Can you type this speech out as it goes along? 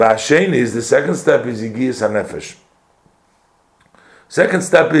Ba'ashen is the second step is Yigiyas HaNefesh. Second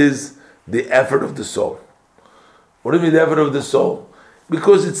step is the effort of the soul. What do you mean the effort of the soul?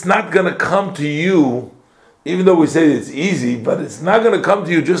 Because it's not going to come to you, even though we say it's easy, but it's not going to come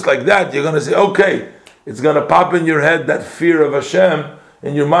to you just like that. You're going to say, okay, it's going to pop in your head, that fear of Hashem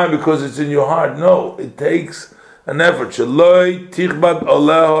in your mind because it's in your heart. No, it takes an effort.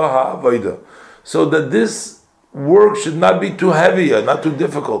 So that this work should not be too heavy, not too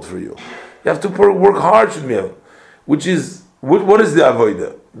difficult for you. You have to work hard, which is, what is the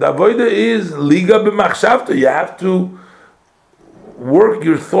avodah? The avodah is liga b'machshavta. You have to work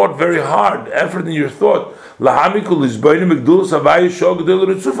your thought very hard, effort in your thought.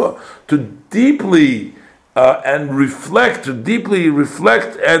 To deeply and reflect,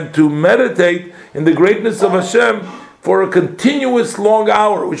 and to meditate in the greatness of Hashem for a continuous long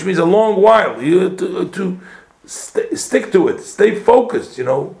hour, which means a long while. You have to stick to it, stay focused.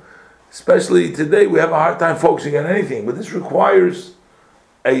 Especially today, we have a hard time focusing on anything, but this requires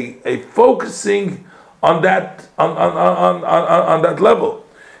a focusing on that on that level.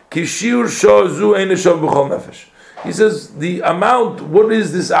 He says the amount. What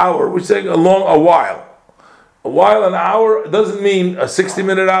is this hour? We're saying a while. A while, an hour doesn't mean a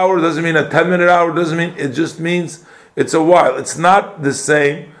 60-minute hour. Doesn't mean a 10-minute hour. Doesn't mean, it just means it's a while. It's not the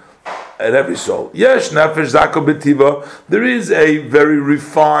same at every soul. Yesh nefesh zako b'tiva. There is a very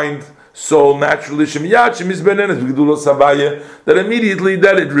refined soul naturally that immediately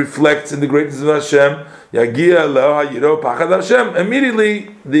that it reflects in the greatness of Hashem.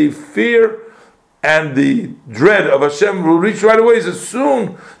 Immediately the fear and the dread of Hashem will reach right away as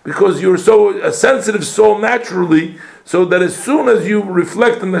soon, because you're so a sensitive soul naturally, so that as soon as you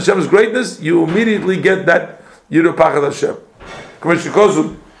reflect on Hashem's greatness, you immediately get that Yirah Pachad Hashem.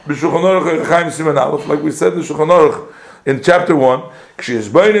 Like we said in the Shulchan Aruch in chapter 1,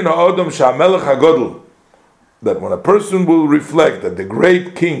 that when a person will reflect that the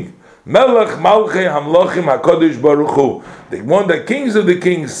great king, Melech Malchei Hamlochim HaKadosh Baruch Hu, the one that kings of the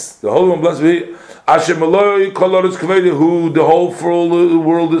kings, the Holy One, blessed be, Hashem Eloi Kol Haaretz Kavod, who the whole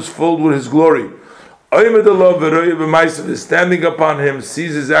world is filled with His glory. Oimed Elav V'roya B'maisav is standing upon Him,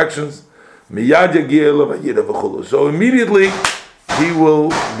 sees His actions. Miyad Yagia Elav HaYirah V'chulu. So immediately he will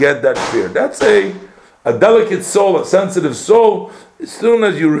get that fear. That's a delicate soul, a sensitive soul. As soon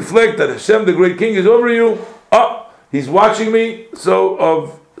as you reflect that Hashem, the great king, is over you, He's watching me, so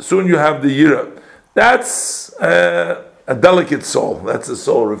soon you have the Yirah. That's a delicate soul. That's a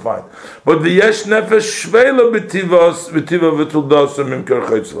soul refined. But the Yesh Nefesh Shveila B'tiva V'tuldaso Mimker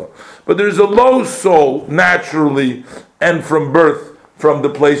Chaytzva. But there's a low soul naturally and from birth, from the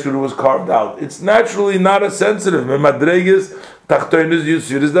place where it was carved out. It's naturally not as sensitive.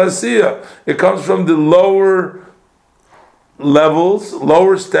 It comes from the lower levels,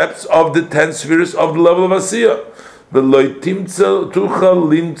 lower steps of the 10 spheres of the level of Asiyah.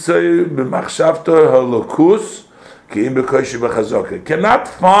 Cannot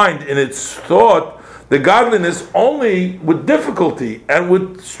find in its thought the godliness only with difficulty and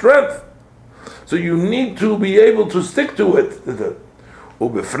with strength. So you need to be able to stick to it.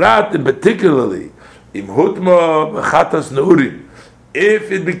 Ubefrat, and particularly,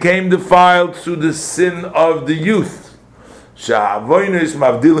 if it became defiled through the sin of the youth,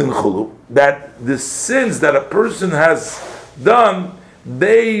 that the sins that a person has done,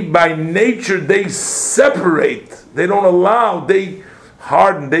 they by nature, they separate, they don't allow, they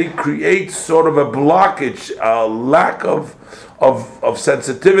harden, they create sort of a blockage, a lack of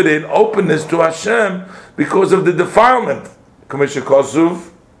sensitivity and openness to Hashem because of the defilement. Commissioner Kosov,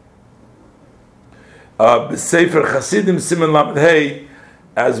 Sefer Chasidim Siman Lamed Hey,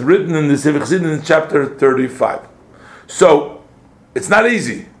 as written in the Sefer Chasidim in chapter 35. So, it's not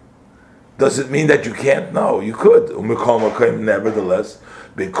easy. Does it mean that you can't? No, you could. Nevertheless,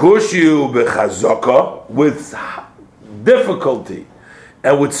 because you bechazaka, with difficulty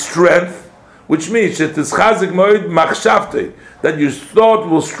and with strength, which means that your thought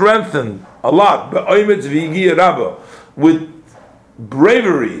will strengthen a lot. With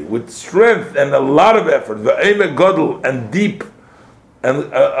bravery, with strength and a lot of effort, and deep, and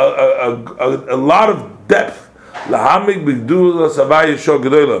a lot of depth,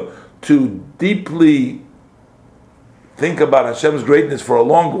 to deeply think about Hashem's greatness for a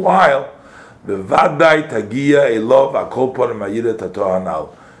long while.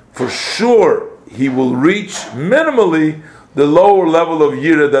 For sure, he will reach minimally the lower level of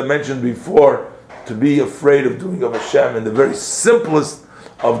Yirah that I mentioned before, to be afraid of doing of Hashem in the very simplest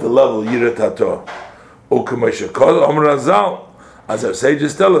of the level, Yirah Tato. As our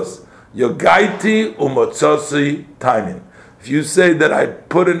sages tell us, Yogaiti umotzasi timing. If you say that I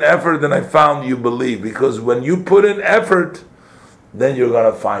put in effort and I found, you believe. Because when you put in effort, then you're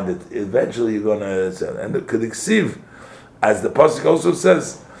going to find it. Eventually you're going to... And the Kediksiv, as the Pasuk also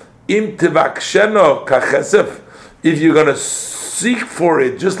says, Im tivaksheno kachesef, if you're going to seek for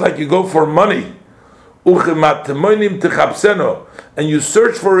it, just like you go for money, and you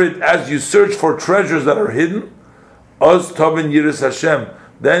search for it as you search for treasures that are hidden, oz tovin yiras Hashem,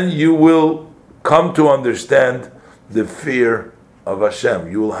 then you will come to understand the fear of Hashem.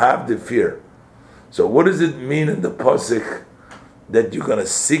 You will have the fear. So what does it mean in the pasuk that you're going to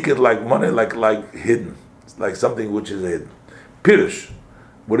seek it like money, like hidden? It's like something which is hidden. Pirush.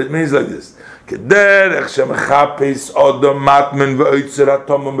 What it means like this.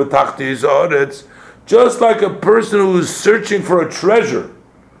 Just like a person who is searching for a treasure,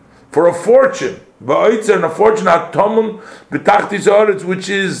 for a fortune, and a fortune which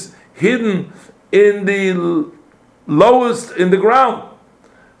is hidden in the lowest, in the ground.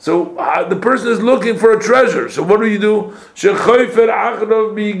 So the person is looking for a treasure. So what do?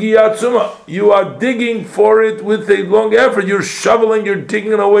 You are digging for it with a long effort. You're shoveling, you're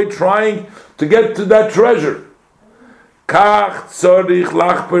digging away, trying to get to that treasure.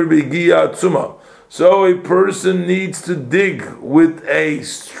 So a person needs to dig with a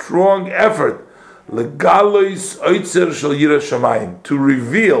strong effort to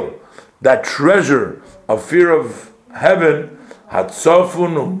reveal that treasure of fear of heaven,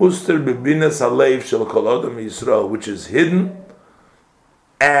 which is hidden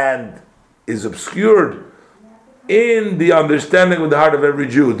and is obscured in the understanding of the heart of every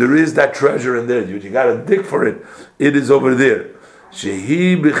Jew. There is that treasure in there. You got to dig for it. It is over there.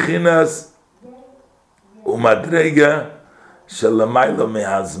 Shehi bechinas umadrega shelamaylo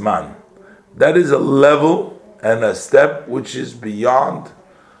mehazman. That is a level and a step which is beyond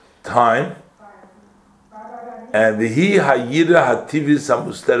time. And vihi hayira hativis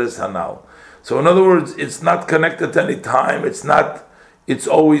hamusteres hanal. So in other words, it's not connected to any time. It's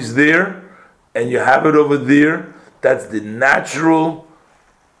always there, and you have it over there. That's the natural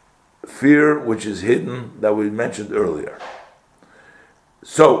fear which is hidden that we mentioned earlier.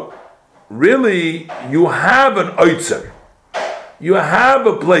 So really, you have an oitzer. You have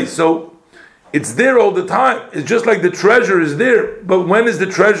a place. So it's there all the time. It's just like the treasure is there. But when is the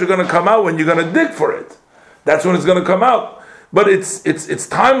treasure going to come out? When you're going to dig for it. That's when it's going to come out. But it's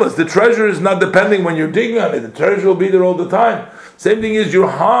timeless. The treasure is not depending when you're digging on it. The treasure will be there all the time. Same thing is your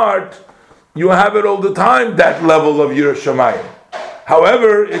heart. You have it all the time, that level of Yiras Shamayim.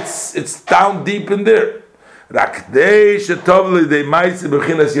 However, it's down deep in there. In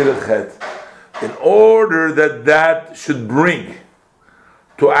order that should bring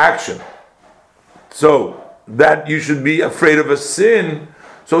to action. So that you should be afraid of a sin,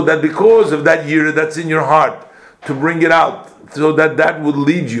 so that because of that year that's in your heart, to bring it out, so that would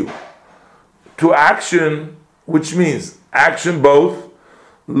lead you to action, which means action both,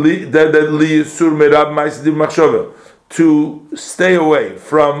 to stay away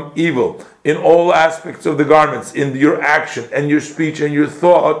from evil in all aspects of the garments, in your action and your speech and your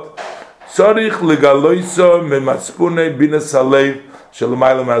thought. Then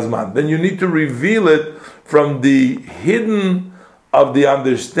you need to reveal it from the hidden of the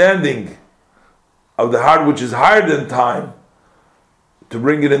understanding of the heart, which is higher than time, to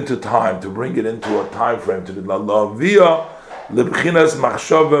bring it into time, to bring it into a time frame, to bring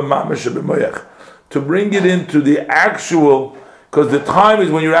it into the actual, because the time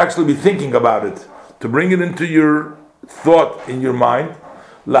is when you actually be thinking about it, to bring it into your thought in your mind,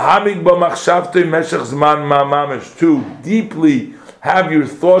 to deeply have your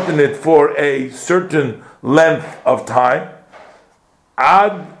thought in it for a certain length of time,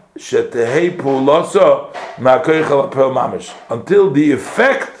 until the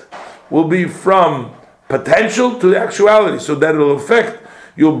effect will be from potential to the actuality, so that it'll affect.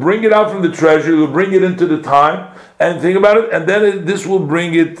 You'll bring it out from the treasure, you'll bring it into the time, and think about it, and then this will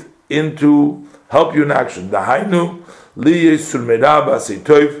bring it into, help you in action. So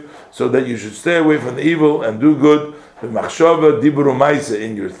that you should stay away from the evil and do good. In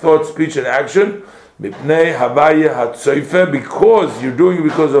your thought, speech, and action. Because you're doing it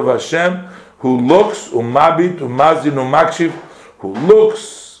because of Hashem, who looks, who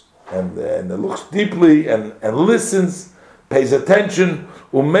looks and looks deeply and listens, pays attention,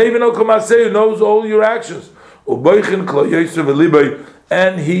 who knows all your actions,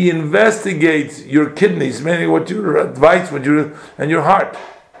 and he investigates your kidneys, meaning what your advice, and your heart.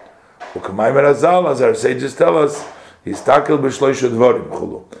 As our sages tell us, when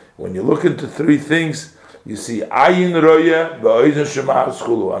you look into three things, you see ayin roya,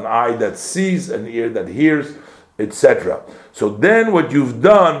 an eye that sees, an ear that hears, etc. So then what you've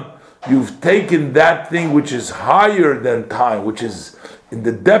done, you've taken that thing which is higher than time, which is in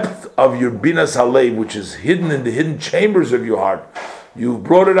the depth of your binas halev, which is hidden in the hidden chambers of your heart. You've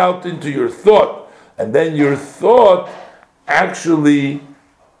brought it out into your thought, and then your thought actually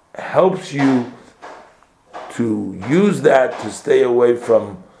helps you to use that to stay away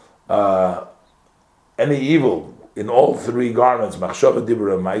from any evil in all three garments, machshava,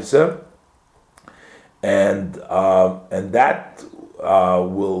 dibur, and ma'aseh, and that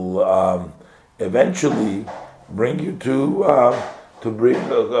will eventually bring you to bring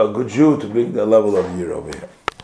a good Jew, to bring the level of year over here.